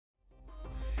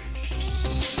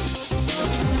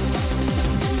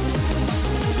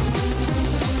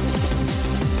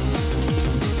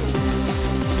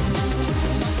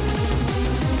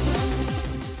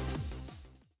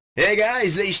Hey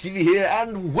guys, HDvee here,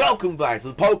 and welcome back to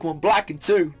the Pokemon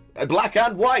Black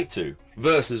and White 2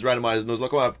 versus Randomizer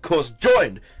Nuzlocke. I'm of course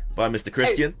joined by Mr.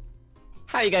 Christian. Hey.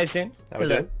 How you guys doing? How we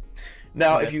doing?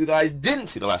 Now, if you guys didn't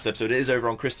see the last episode, it is over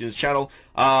on Christian's channel.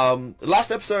 The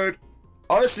last episode,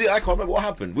 honestly, I can't remember what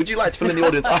happened. Would you like to fill in the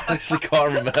audience? I actually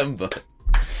can't remember.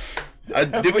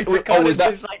 Was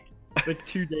that like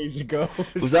 2 days ago?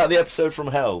 Was that the episode from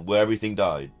Hell where everything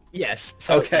died? Yes.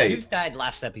 So okay. Zeus died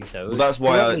last episode. Well, that's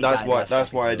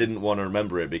why I didn't want to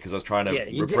remember it, because I was trying to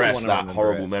repress that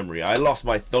horrible memory. I lost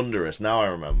my Thunderous. Now I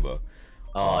remember.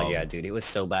 Oh yeah, dude, it was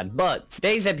so bad. But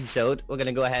today's episode, we're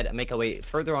gonna go ahead and make our way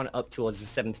further on up towards the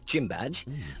 7th gym badge.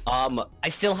 I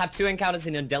still have 2 encounters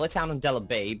in Undella Town and Undella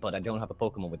Bay, but I don't have a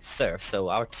Pokemon with Surf. So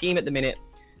our team at the minute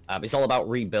is all about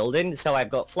rebuilding. So I've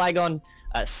got Flygon,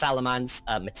 Salamence,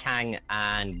 Matang,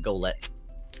 and Golett.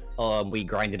 We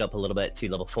grinded up a little bit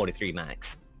to level 43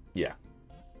 max. Yeah,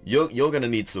 you're gonna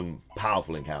need some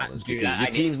powerful encounters, because your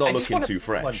team's not looking too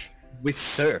fresh. With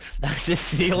Surf, that's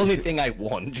just the only thing I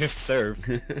want. Just Surf.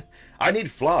 I need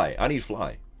Fly.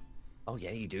 Oh yeah,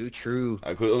 you do. True.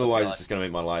 Otherwise, it's just gonna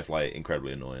make my life like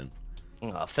incredibly annoying.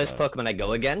 First Pokemon I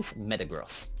go against,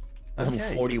 Metagross. Level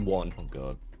 41. Oh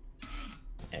god.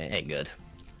 Ain't good.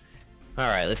 All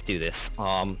right, let's do this.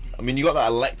 I mean, you got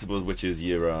that Electabuzz, which is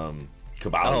your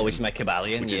Cobalion. Oh, which is my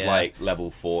Cobalion, which is like level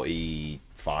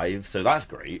 45, so that's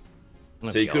great.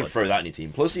 So you could throw that in your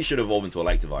team. Plus, you should evolve into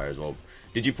Electivire as well.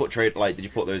 Did you put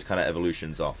those kind of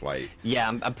evolutions off? Like, yeah,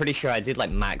 I'm pretty sure I did like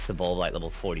max evolve like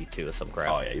level 42 or some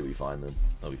crap. Oh yeah, you'll be fine then.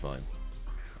 I'll be fine.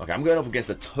 Okay, I'm going up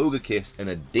against a Togekiss and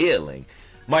a Deerling.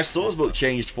 My Swordsbook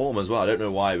changed form as well. I don't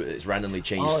know why, but it's randomly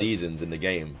changed seasons in the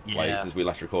game like since we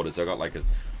last recorded. So I got like a,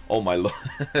 oh my lord.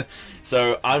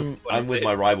 So I'm with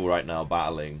my rival right now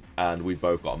battling, and we've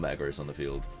both got a Metagross on the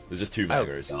field. There's just 2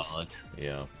 Metagrosses. Oh, God.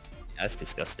 Yeah. That's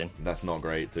disgusting. That's not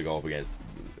great to go up against.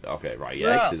 Okay, right,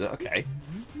 yeah, X is it? Okay.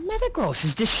 Metagross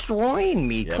is destroying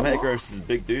me. Yeah, Metagross is a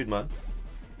big dude, man.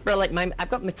 Bro, like I've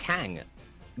got Matang,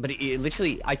 but it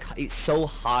literally, it's so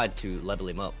hard to level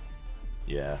him up.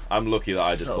 Yeah, I'm lucky that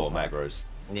I just caught Metagross.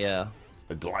 Yeah.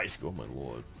 A Glyce, oh my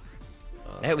lord.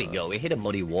 There we go. We hit a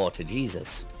muddy water.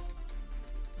 Jesus.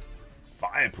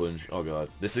 Fire Punch. Oh god,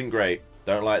 this isn't great.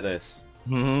 Don't like this.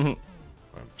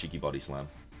 Cheeky body slam.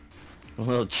 A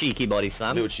little cheeky body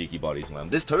slam. Little cheeky body slam.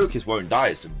 This Togekiss won't die.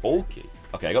 It's bulky.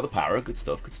 Okay, I got the power. Good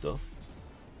stuff. Good stuff.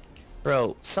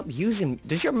 Bro, stop using.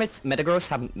 Does your Metagross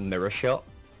have Mirror Shot?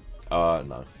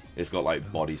 No. It's got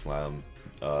like body slam.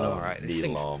 Alright,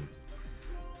 Needle arm.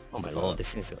 Oh my lord,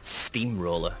 this thing's got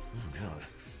Steamroller. Oh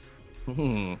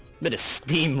god. Bit of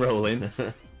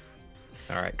steamrolling.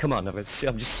 Alright, come on. I'm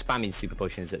just spamming Super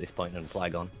Potions at this point on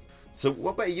Flygon. So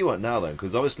what bet are you at now then?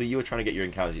 Because obviously you were trying to get your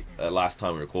encounters last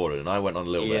time we recorded, and I went on a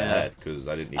little bit ahead because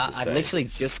I didn't need to stay. I've literally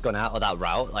just gone out of that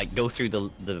route, like go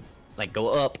through like go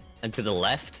up and to the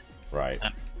left. Right.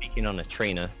 And I'm speaking on a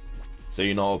trainer. So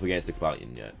you're not up against the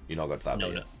Cobalion yet? You're not got to that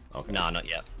bit yet? Okay. No, not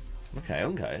yet. Okay,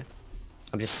 okay.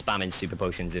 I'm just spamming Super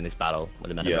Potions in this battle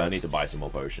with the Metagross. Yeah, I need to buy some more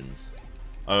potions.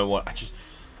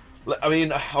 I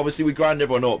mean, obviously we grind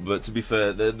everyone up, but to be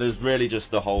fair, there's really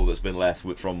just the hole that's been left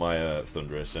from my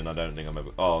Thunderous, and I don't think I'm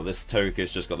ever... Oh, this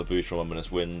Togekiss just got the boost from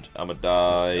Ominous Wind. I'm gonna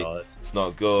die. Oh, it's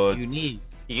not good. You need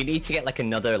to get like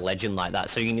another legend like that,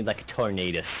 so you need like a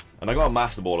Tornadus. And I got a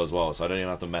Master Ball as well, so I don't even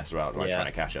have to mess around like trying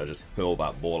to catch it. I just hurl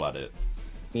that ball at it.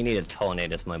 You need a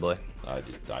Tornadus, my boy. I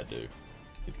do.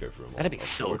 Need to go for a That'd be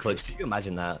so close. Could you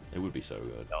imagine that? It would be so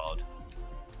good. God.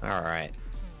 Alright.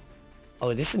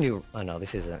 Oh, this is a new... Oh no,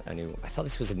 this isn't a new... I thought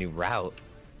this was a new route.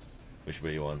 Which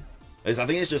way you on? I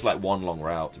think it's just like one long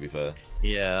route, to be fair.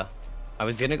 Yeah. I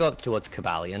was gonna go up towards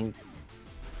Cobalion.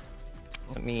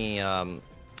 Let me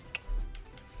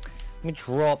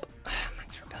drop...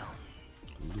 Max Repel.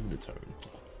 Lunatone.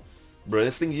 Bro,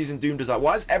 this thing's using Doom Desire.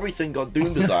 Why has everything got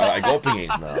Doom Desire that I got up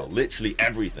against now? Literally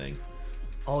everything.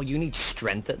 Oh, you need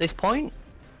Strength at this point?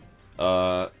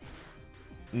 No,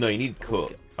 you need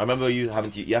Cut. I remember you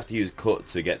have to use Cut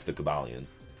to get to the Cobalion,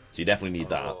 so you definitely need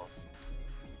that.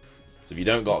 So if you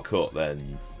don't got Cut,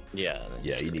 then yeah,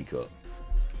 you need Cut.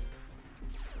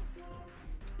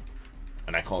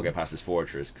 And I can't get past this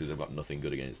Fortress because I've got nothing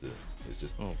good against it. It's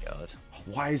just, oh god.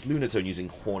 Why is Lunatone using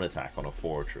Horn Attack on a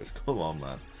Fortress? Come on,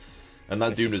 man. And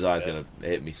that Doom Desire is gonna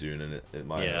hit me soon, and it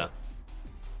might. Yeah.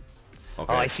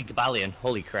 Okay. Oh, I see Cobalion.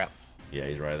 Holy crap. Yeah,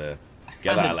 he's right there.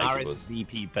 Get that Electabuzz.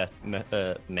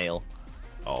 RSVP male.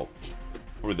 Oh,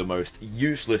 probably the most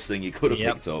useless thing you could have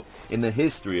picked up in the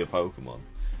history of Pokemon.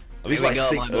 At least like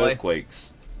 6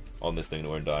 Earthquakes on this thing that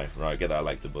won't die. Right, get that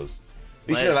Electabuzz. At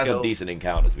least that's a decent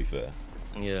encounter, to be fair.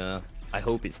 Yeah. I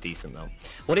hope it's decent though.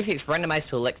 What if it's randomized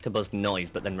to Electabuzz noise,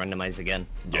 but then randomized again?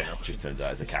 Yeah, oh, no. it just turns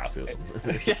out it's a Caterpie or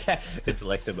something. Yeah, it's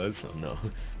Electabuzz. Oh, no.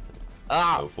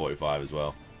 Ah! Oh, 45 as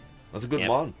well. That's a good Yep.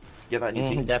 one. Get that in your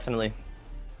team. Definitely.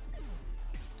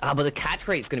 Ah, but the catch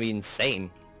rate's going to be insane.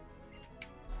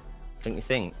 Don't you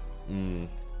think?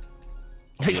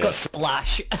 He's got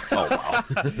Splash. Oh, wow.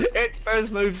 Its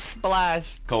first move,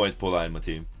 Splash. Can't wait to pull that in my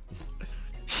team.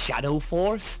 Shadow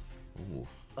Force? Ooh.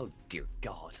 Oh, dear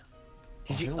God.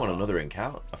 I think I want another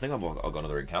encounter. I think I've got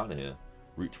another encounter here.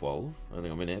 Route 12. I don't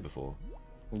think I'm in here before.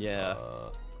 Yeah.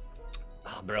 Oh,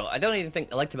 bro, I don't even think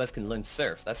Electabuzz can learn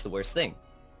Surf. That's the worst thing.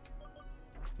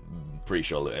 Pretty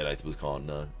sure that Electabuzz can't,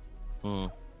 no.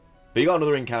 But you got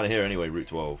another encounter here anyway, Route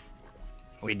 12.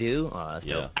 We do? Oh, that's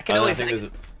Yeah. dope. I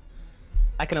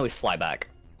can always fly back.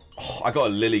 Oh, I got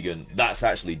a Lilligan. That's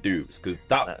actually dupes, because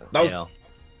that was... Yeah.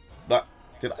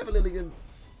 Did I have a Lilligan?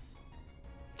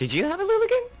 Did you have a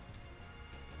Lilligan?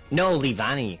 No,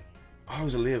 Leavanny. I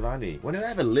was a Leavanny. When did I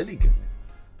have a Lilligan?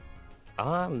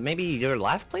 Maybe your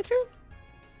last playthrough?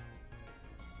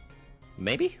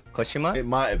 Maybe? Question mark? It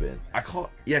might have been. I can't...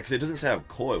 Yeah, because it doesn't say I have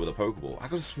Koi with a Pokeball. I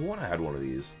could have sworn I had one of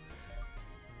these.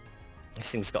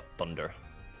 This thing's got thunder.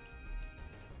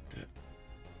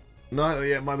 No,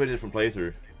 yeah, it might be a different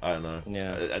playthrough. I don't know.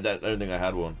 Yeah. I don't think I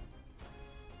had one.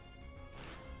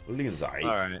 Lilligan's alright.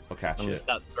 Alright. I'll catch I'm gonna it.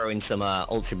 start throwing some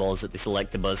Ultra Balls at this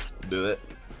Electabuzz. Do it.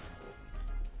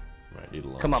 Right, need a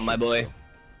lot. Come on, my boy.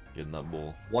 Getting that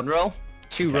ball. One roll.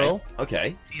 Two roll.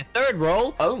 Okay. See a third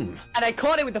roll. And I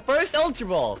caught it with the first Ultra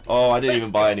Ball. Oh, I didn't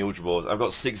even buy any Ultra Balls. I've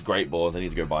got 6 Great Balls. I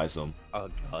need to go buy some. Oh,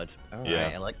 God. Alright,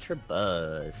 Yeah.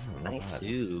 Electabuzz. not Nice, bad.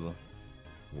 too.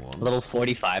 One. Level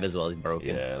 45 as well is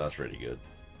broken. Yeah, that's really good.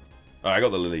 Alright, I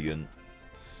got the Lilligan.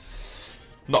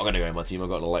 Not gonna go in my team. I've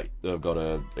got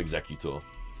a Executor.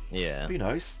 Yeah. Be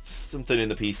nice. Something in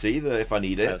the PC that if I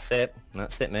need it. That's it.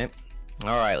 That's it, mate.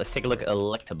 Alright, let's take a look at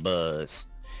Electabuzz.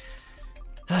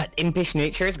 Impish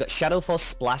Nature. It's got Shadow Force,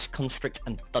 Splash, Constrict,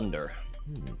 and Thunder.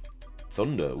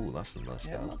 Thunder. Ooh, that's a nice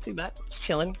Yeah, stat. not too bad. Just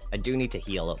chilling. I do need to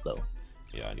heal up, though.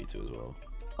 Yeah, I need to as well.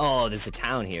 Oh, there's a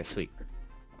town here. Sweet.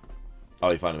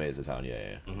 Oh, you finally made it to town.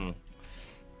 Yeah, yeah.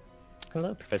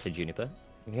 Hello, Professor Juniper.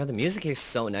 Yeah, the music here is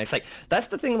so nice. Like, that's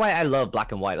the thing why I love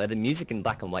Black and White. Like, the music in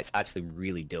Black and White's actually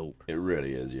really dope. It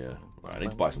really is, yeah. Right, I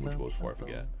need to buy some Ultra Balls before I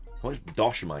forget. How much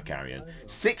dosh am I carrying?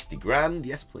 60 grand?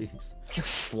 Yes, please.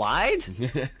 Slide?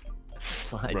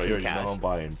 Slide Bro, some you already cash. know I'm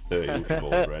buying 30 Ultra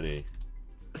Balls already.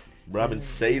 Bro, I've been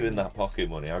saving that pocket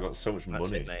money. I got so much That's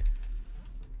money. it, mate.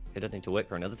 You don't need to work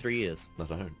for another 3 years. No, I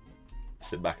don't.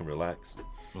 Sit back and relax.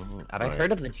 And I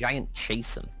heard of the giant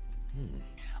Chasen.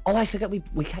 Oh, I forgot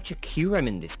we catch a Kyurem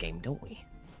in this game, don't we?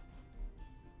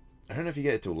 I don't know if you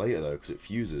get it till later though, because it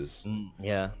fuses.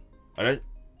 Yeah. I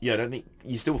don't think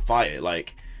you still fight it.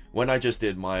 Like when I just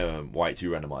did my White 2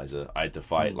 randomizer, I had to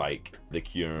fight like the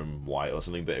Kyurem White or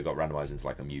something, but it got randomized into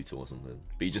like a Mewtwo or something.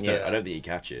 But you just don't, I don't think you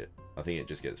catch it. I think it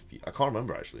just gets I can't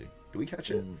remember actually. Do we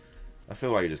catch it? I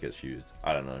feel like it just gets fused.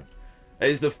 I don't know.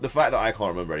 It's the fact that I can't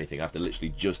remember anything after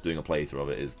literally just doing a playthrough of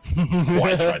it is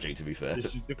quite tragic, to be fair.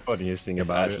 This is the funniest thing It's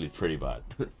about actually pretty bad.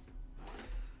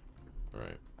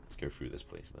 Alright, let's go through this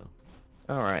place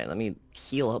now. Alright, let me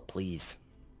heal up, please.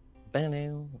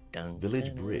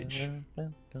 Village Bridge.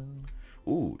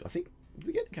 Ooh, I think... Did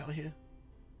we get an encounter here?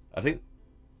 I think...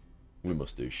 We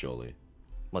must do, surely.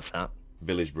 What's that?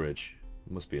 Village Bridge.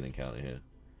 Must be an encounter here.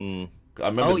 Mm. I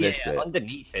remember this bit.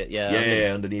 Underneath it, yeah.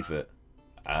 Yeah, underneath it.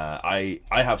 I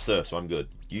have Surf, so I'm good.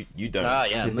 You don't. Ah,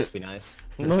 yeah, it must be nice.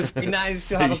 It must be nice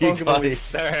to So have a you Pokemon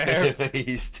with guys- Surf.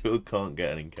 You still can't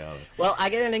get an encounter. Well, I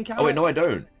get an encounter. Oh wait, no I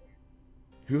don't.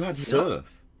 Who had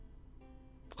Surf?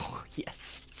 Oh,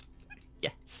 yes.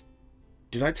 Yes.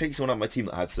 Did I take someone out of my team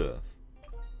that had Surf?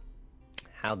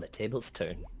 How the tables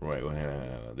turn. Right,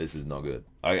 well, this is not good.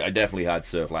 I definitely had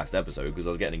Surf last episode because I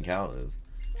was getting encounters.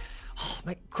 Oh,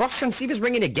 my cross transceiver's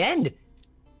ringing again.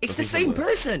 It's the same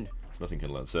person. Nothing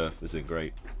can learn Surf. This isn't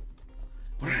great.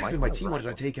 What happened to my team? What did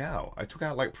I take out? I took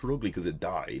out like Probably because it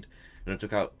died, and I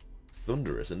took out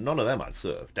Thunderous, and none of them had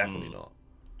Surf. Definitely not.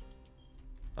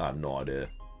 I have no idea.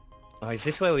 Oh, is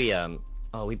this where we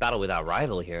we battle with our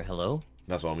rival here? Hello.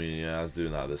 That's what I mean. Yeah, I was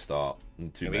doing that at the start.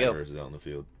 And 2 Here we go. Metaverses out on the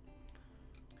field.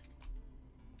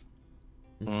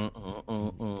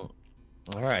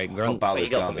 All right, Grunt. battle What you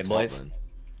this guy got on for the me, top boys? then.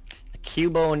 A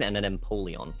Cubone and an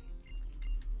Empoleon.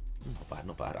 Not bad,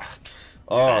 not bad.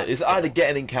 Oh, it's either get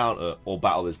an encounter or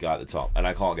battle this guy at the top, and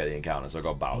I can't get the encounter, so I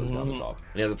got to battle this guy at the top.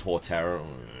 And he has a Torterra.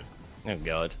 Oh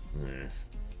god.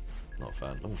 Not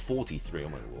fun. Level 43, oh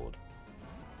my lord.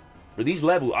 But these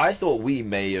levels, I thought we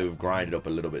may have grinded up a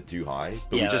little bit too high,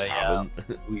 but we just haven't.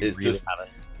 We It's really just haven't.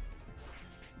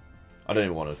 I don't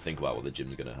even want to think about what the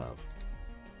gym's gonna have.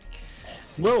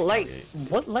 Well, like,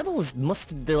 what levels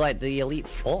must the Elite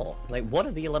 4? Like, what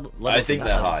are the levels? I think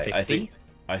they're high. 50?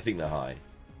 I think they're high.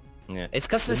 Yeah, it's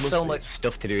because there's so much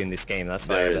stuff to do in this game. That's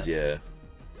why. There is, yeah.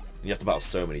 You have to battle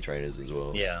so many trainers as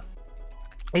well. Yeah.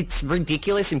 It's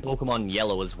ridiculous in Pokemon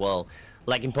Yellow as well.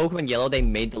 Like, in Pokemon Yellow, they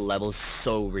made the levels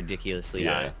so ridiculously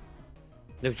high.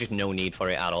 There was just no need for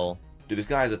it at all. Dude, this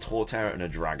guy has a Torterra and a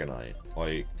Dragonite.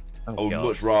 Like, I would God.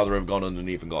 much rather have gone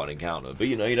underneath and got an encounter. But,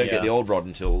 you know, you don't get the old rod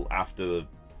until after the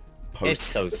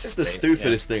post. It's just the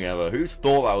stupidest thing ever. Who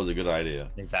thought that was a good idea?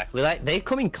 Exactly. Like, they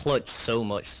come in clutch so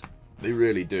much. They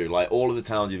really do. Like, all of the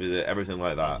towns you visit, everything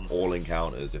like that, all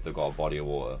encounters if they've got a body of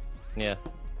water. Yeah.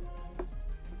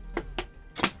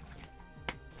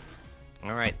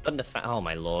 Alright, oh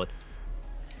my lord.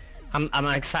 I'm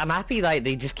happy that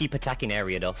they just keep attacking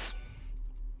Ariados.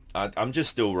 I'm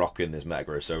just still rocking this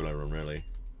Metagross solo run, really.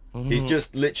 He's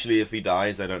just literally, if he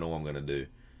dies, I don't know what I'm gonna do.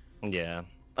 Yeah.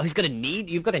 Oh, you've got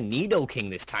a Nido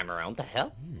King this time around. The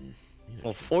hell?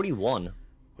 Well, 41.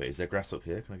 Wait, is there grass up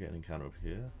here? Can I get an encounter up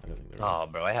here? I don't think there is. Oh,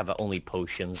 bro, I have only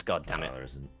potions. God damn it. No, there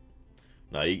isn't.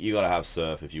 No, you gotta have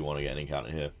surf if you want to get an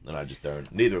encounter here, and I just don't.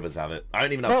 Neither of us have it. I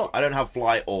don't even have. Well, I don't have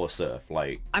fly or surf.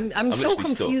 Like, I'm so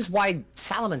confused why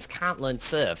Salamence can't learn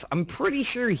surf. I'm pretty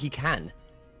sure he can.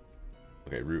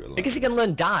 Okay, route 11. Because he can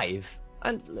learn dive.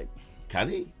 And like, can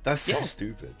he? That's so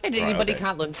stupid. Anybody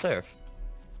can't learn surf.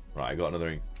 Right, I got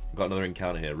another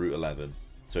encounter here. Route 11.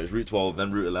 So it's route 12,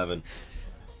 then route 11.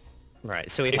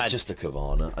 Right. So it's just a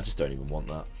Kavana. I just don't even want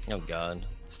that. Oh god.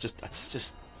 It's just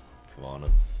Kavana.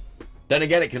 Then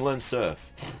again, it can learn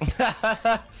surf.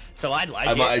 So I'd like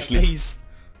I might actually.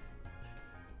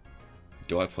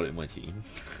 Do I put it in my team?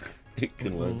 It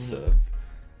can learn surf.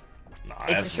 Nah,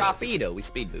 it's a Sharpedo with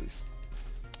speed boost.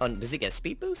 Oh, does it get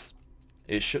speed boost?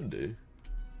 It should do.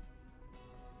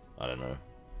 I don't know.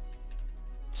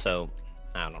 So,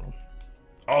 I don't know.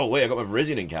 Oh wait, I got my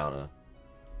Virizion encounter.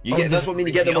 You get that's what I mean.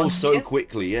 You get them all so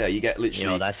quickly. Yeah, you get literally. You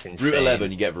know, that's insane. Route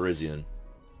 11, you get Virizion,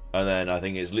 and then I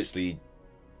think it's literally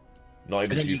not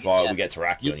even too far. We get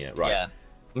Terrakion yet, right? Yeah.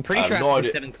 I'm pretty sure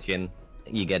after the 7th gym,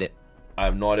 you get it. I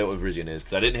have no idea what Virizion is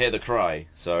because I didn't hear the cry.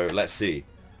 So let's see.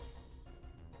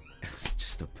 It's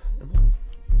just a.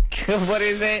 What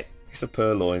is it? It's a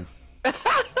Purloin.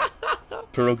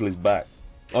 Perugli's back.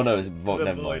 Oh no, it's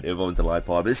never mind. It evolved into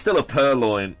Liepard, but it's still a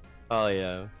Purloin. Oh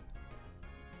yeah.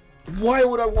 Why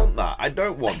would I want that? I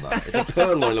don't want that. It's a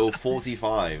Purloin level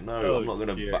 45. No, I'm not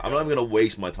gonna. I'm not gonna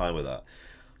waste my time with that.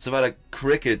 So I've had a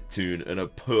Cricketune and a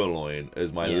Purloin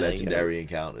as my legendary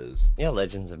encounters. Yeah,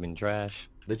 legends have been trash.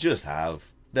 They just have.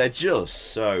 They're just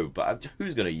so. But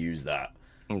who's gonna use that?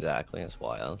 Exactly. That's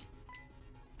wild.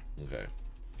 Okay.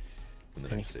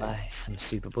 Buy some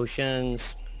super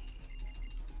potions.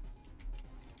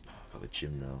 Oh, I got the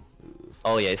gym now. Ugh.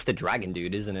 Oh yeah, it's the dragon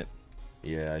dude, isn't it?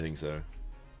 Yeah, I think so.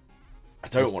 I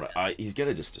don't want to. He's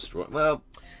gonna just destroy. Well,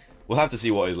 we'll have to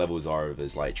see what his levels are of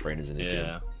his like trainers in his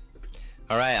gym.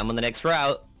 All right, I'm on the next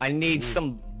route. I need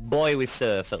some boy with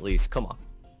surf at least. Come on.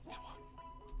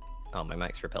 Oh, my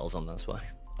max repels on. That's why.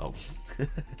 Oh.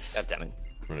 God damn it.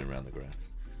 Running around the grass.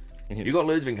 You got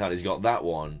loads of encounters. You got that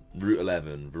one, Route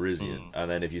 11, Virizion, and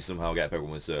then if you somehow get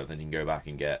Pokemon with Surf, then you can go back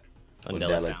and get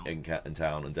Undella in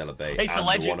town, Undella Bay. It's a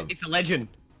legend. It's a legend.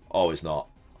 Oh, it's not.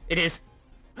 It is.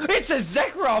 It's a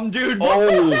Zekrom, dude.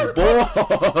 Oh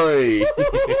boy!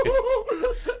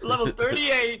 Level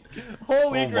 38.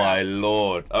 Holy crap. Oh my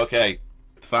lord. Okay,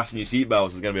 fasten your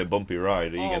seatbelts. It's gonna be a bumpy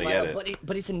ride. Are you gonna get it?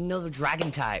 But it's another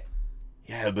dragon type.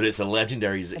 Yeah, but it's a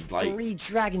legendary. It's like 3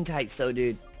 dragon types though,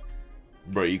 dude.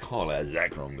 Bro, you can't let a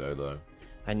Zekrom go, though.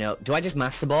 I know. Do I just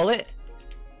Master Ball it?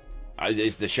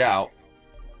 It's the shout.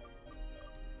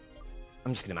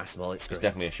 I'm just going to Master Ball it. It's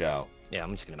definitely a shout. Yeah,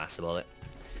 I'm just going to Master Ball it.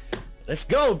 Let's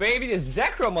go, baby. There's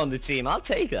Zekrom on the team. I'll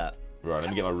take that. Right,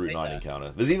 let me get my Route 9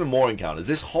 encounter. There's even more encounters.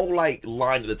 This whole, like,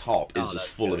 line at the top is just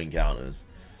full of encounters.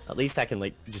 At least I can,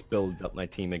 like, just build up my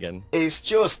team again. It's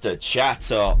just a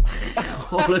chat up.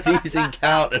 All of these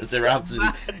encounters are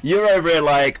absolutely... You're over here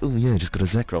like, oh yeah, just got a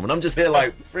Zekrom. And I'm just here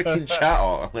like, freaking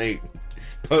Chatot. Like,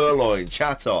 Purloin,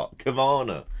 Chatot,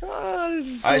 Kavana.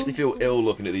 I actually feel ill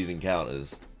looking at these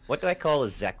encounters. What do I call a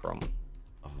Zekrom?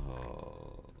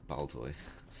 Oh, Baltoy.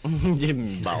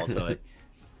 Baltoy.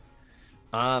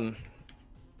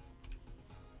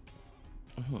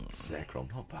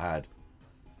 Zekrom, not bad.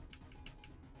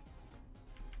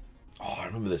 Oh, I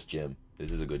remember this gym.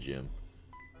 This is a good gym.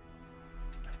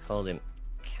 I called him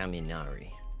Kaminari.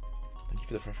 Thank you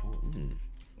for the fresh water.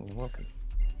 You're welcome.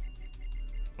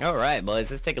 Alright,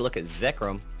 boys, let's take a look at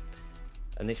Zekrom.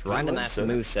 And this random ass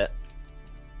moveset.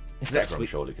 Zekrom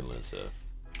surely can learn surf.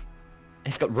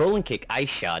 It's got Rolling Kick, Ice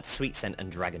Shard, Sweet Scent,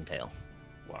 and Dragon Tail.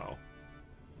 Wow.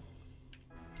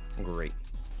 Great.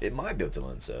 It might be able to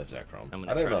learn Surf, Zekrom.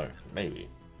 I don't know. Maybe.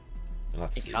 We'll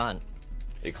have to see. Can't.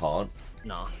 It can't?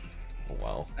 No. Oh,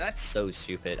 wow. That's so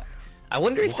stupid. I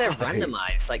wonder if they're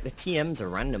randomized. Like, the TMs are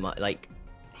randomized. Like,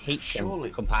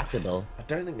 HDvee compatible. I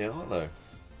don't think they are, though.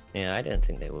 Yeah, I didn't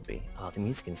think they would be. Oh, the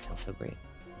music sounds so great.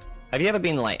 Have you ever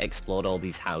been, like, explored all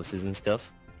these houses and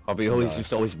stuff? Or have you always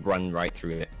just run right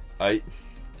through it?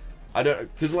 I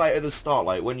don't, because like at the start,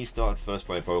 like when you started first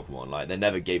playing Pokemon, like they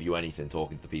never gave you anything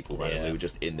talking to people randomly. They were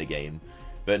just in the game.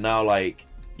 But now like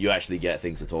you actually get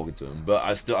things for talking to them. But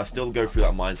I still go through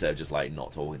that mindset of just like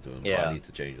not talking to them. Yeah. So I need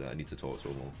to change that. I need to talk to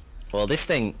them more. Well, this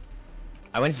thing,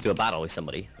 I went to do a battle with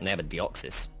somebody and they have a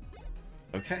Deoxys.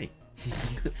 Okay.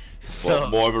 So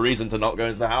more of a reason to not go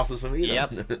into the houses for me. Then.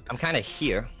 Yep. I'm kind of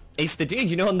here. It's the dude,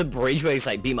 you know, on the bridge where he's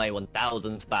like, be my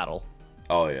 1000th battle.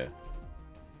 Oh yeah.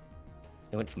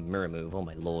 I went for Mirror Move, oh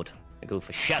my lord. I go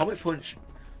for Shadow.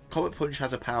 Comet Punch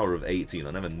has a power of 18,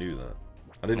 I never knew that.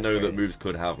 I didn't know that moves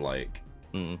could have like,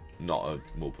 not a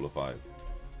multiple of 5.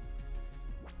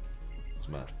 It's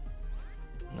mad.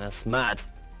 That's mad.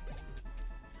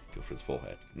 Girlfriend's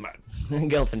forehead, mad.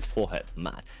 Girlfriend's forehead,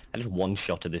 mad. I just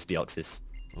one-shotted this Deoxys.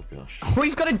 Oh gosh. Oh,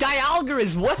 he's got a Dialga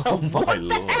as well! Oh my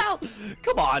lord. The hell?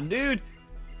 Come on, dude!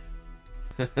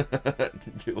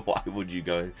 Why would you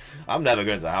go? I'm never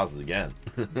going to the houses again.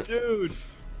 Dude!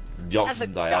 That's a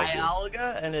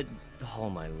Dialga and a... Oh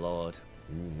my lord.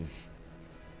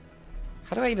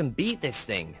 How do I even beat this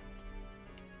thing?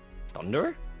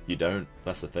 Thunder? You don't.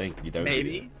 That's the thing. You don't.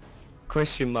 Maybe.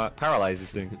 Question mark. Paralyze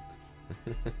this thing.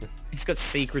 He's got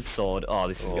Secret Sword. Oh,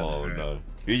 this is gonna hurt. No.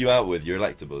 Who are you out with? Your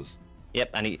Electabuzz? Yep,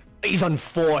 and he's on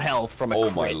 4 health from a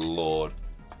crit. Oh my lord.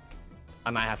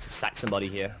 I might have to sack somebody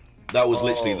here. That was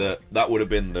literally that would have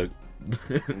been the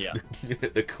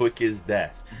the quickest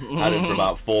death. Had it for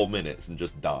about 4 minutes and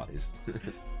just dies.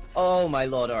 Oh my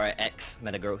lord, alright, X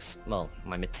Metagross. Well,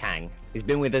 my Metang. He's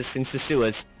been with us since the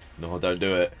sewers. No, don't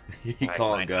do it. He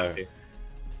can't go.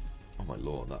 Oh my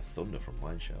lord, that thunder from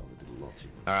Mine Shell did a lot to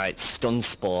you. Alright, Stun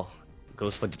Spore.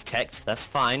 Goes for Detect, that's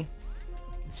fine.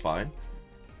 It's fine.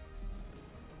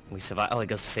 We survive. Oh, it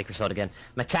goes for Sacred Sword again.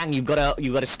 Metang, you've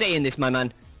gotta stay in this, my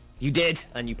man. You did,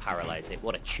 and you paralyze it.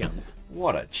 What a champ.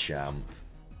 What a champ.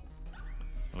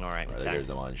 Alright, Right, there goes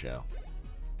the Mine Shell.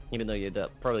 Even though you're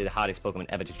probably the hardest Pokemon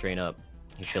ever to train up.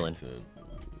 You're chilling. For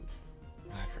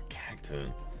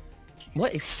Cacturn.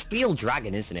 What is Steel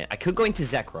Dragon, isn't it? I could go into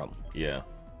Zekrom. Yeah.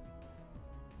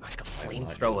 Oh, it's got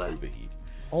Flamethrower.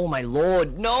 Oh my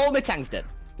lord. No, Metang's dead.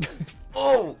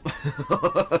 Oh!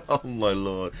 Oh my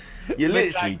lord. You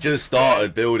literally just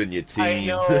started building your team. I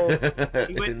know.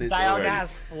 Dialga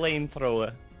has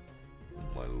Flamethrower.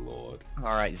 Oh my lord.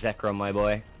 Alright, Zekrom, my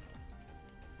boy.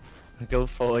 Go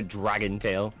for a Dragon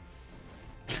Tail.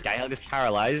 Dialga's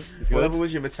paralyzed. What level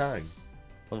was your Metang?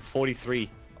 Level 43.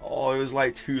 Oh, it was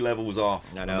like 2 levels off.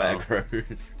 I know.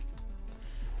 Metagross.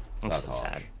 That's so harsh.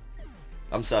 sad.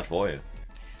 I'm sad for you.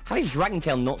 How is Dragon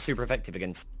Tail not super effective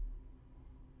against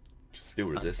Steel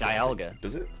resist. Dialga?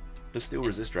 Does it? Does Steel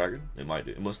resist Dragon? It might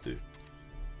do. It must do.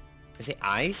 Is it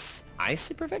Ice? Ice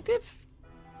super effective?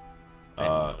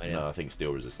 No, I think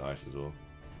Steel resists Ice as well.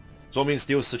 So I mean,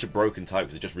 Steel's such a broken type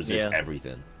because it just resists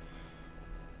everything.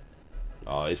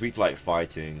 It's weak to like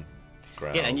fighting,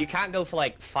 ground. Yeah, and you can't go for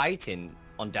like fighting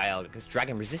on Dialga because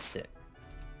Dragon resists it.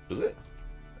 Does it?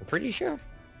 I'm pretty sure.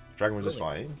 Dragon resists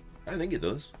fighting? I don't think it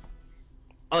does.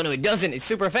 Oh no, it doesn't. It's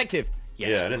super effective. Yes,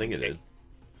 yeah, I didn't think it did.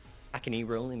 I can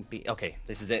E-roll and be... Okay,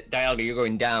 this is it. Dialga, you're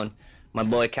going down. My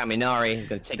boy Kaminari is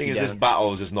going to take you down. The thing is, this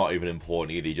battle is just not even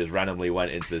important either. He just randomly went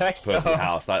into this person's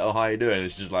house like, oh, how you doing?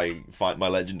 It's just like, fight my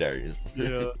legendaries.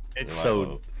 Yeah, it's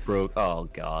so broke. Oh,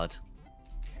 God.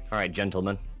 Alright,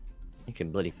 gentlemen. You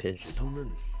can bloody piss. Gentlemen.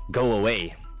 Go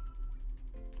away.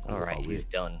 Alright, he's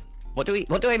done. What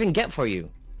do I even get for you?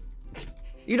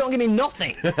 You don't give me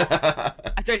nothing!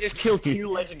 After I just killed 2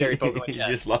 legendary Pokemon. You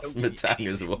just lost Metang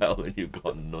as well and you've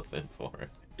got nothing for it.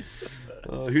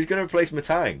 Who's going to replace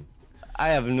Metang? I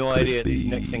have no idea this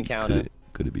next encounter.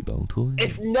 Could it be Baltoy?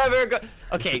 It's never go-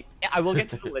 Okay, I will get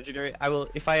to the legendary. I will,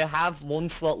 if I have 1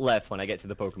 slot left when I get to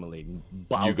the Pokemon League,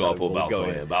 Baltoy you gotta put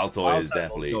Baltoy in. Baltoy is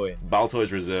definitely...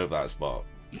 Baltoy's reserved that spot.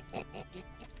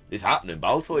 It's happening.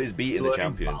 Baltoy is beating the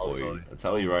champion for you. I'll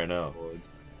tell you right now.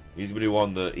 He's gonna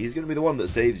be the one that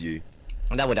saves you.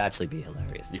 And that would actually be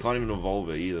hilarious. You can't even evolve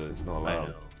it either. It's not allowed. I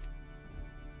know.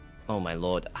 Oh my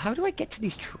lord. How do I get to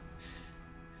these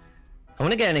I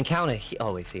want to get an encounter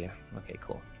oh, it's here. Okay,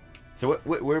 cool. So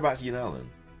whereabouts are you now then?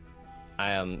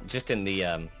 I am just in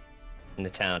the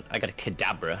town. I got a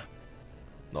Kadabra.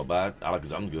 Not bad.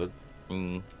 Alakazam's good.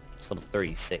 It's level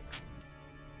 36.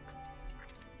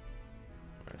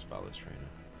 Where's Ballard's trainer?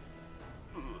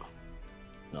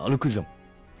 No, look at them.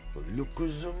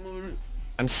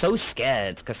 I'm so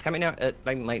scared because coming out at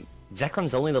like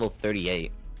Zekron's only level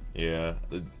 38. Yeah.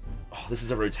 Oh, this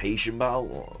is a rotation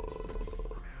battle.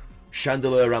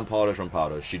 Chandelier,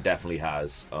 Rampardos. She definitely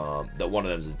has. That one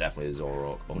of them is definitely a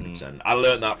Zoroark, 100%. I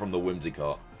learned that from the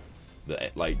Whimsicott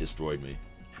that like destroyed me.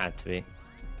 Had to be.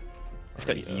 It's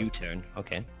got a U-turn.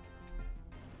 Okay.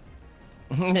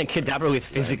 Kadabra with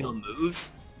physical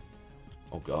moves.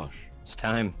 Oh gosh. It's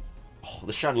time. Oh,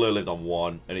 the Chandelier lived on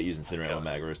 1 and it used Incinerate on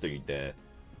Mega. Don't you dare.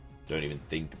 Don't even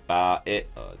think about it.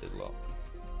 Oh, it did a lot.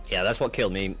 Yeah, that's what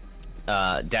killed me.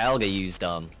 Dialga used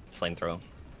Flamethrower.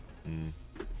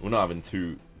 We're not having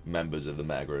 2 members of the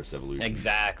Metagross evolution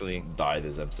Exactly. die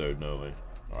this episode, no way.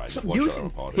 Alright, just So one shot using on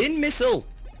Pardo. pin missile!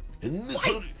 Pin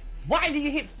missile! Why do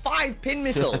you hit 5 pin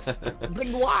missiles? Like,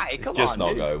 why? Come It's just on, not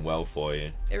dude. going well for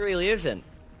you. It really isn't.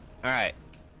 Alright.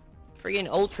 Friggin'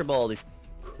 Ultra Ball this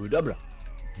Kadabra.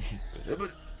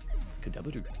 Kadabra.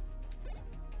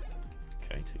 Okay,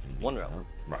 taking One these row. out.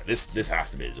 Right, this has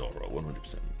to be a Zoro,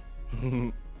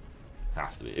 100%.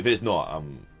 Has to be. If it's not,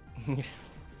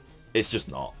 it's just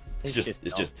not. It's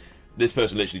just. This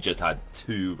person literally just had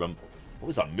 2. What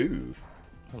was that move?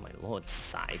 Oh my lord,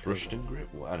 side. Crushed and grip.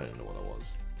 Well, I don't know what that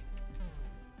was.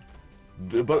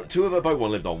 But 2 of both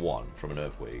one lived on 1 from an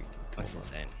earthquake. That's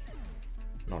insane.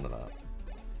 None of that.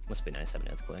 Must be nice having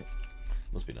an earthquake.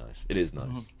 Must be nice. It is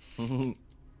nice. I'll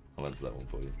answer that one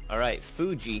for you. Alright,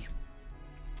 Fuji.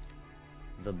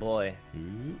 The boy.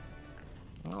 Ooh.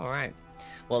 Alright.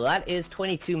 Well, that is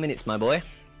 22 minutes, my boy.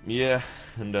 Yeah,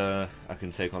 and I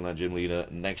can take on that gym leader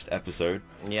next episode.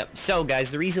 Yep. So,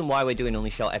 guys, the reason why we're doing only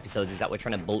short episodes is that we're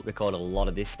trying to bulk record a lot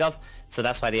of this stuff. So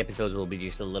that's why the episodes will be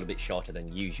just a little bit shorter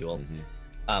than usual.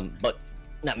 But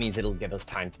that means it'll give us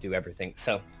time to do everything.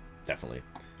 So Definitely.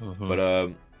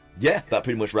 But yeah, that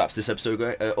pretty much wraps this episode,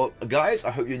 guys.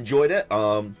 I hope you enjoyed it.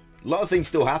 A lot of things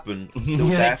still happen. Still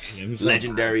deaths,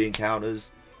 legendary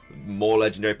encounters, more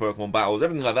legendary Pokemon battles,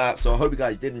 everything like that. So I hope you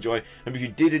guys did enjoy. And if you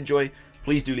did enjoy,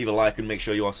 please do leave a like and make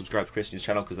sure you are subscribed to Christian's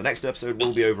channel, because the next episode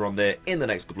will be over on there in the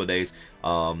next couple of days,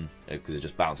 because it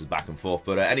just bounces back and forth.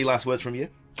 But any last words from you?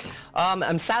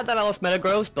 I'm sad that I lost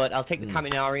Metagross, but I'll take the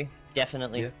Kaminari,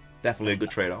 definitely. Yeah, definitely a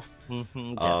good trade-off.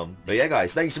 But yeah,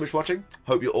 guys, thank you so much for watching.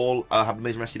 Hope you all have an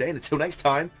amazing rest of your day, and until next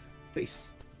time,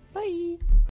 peace. Bye.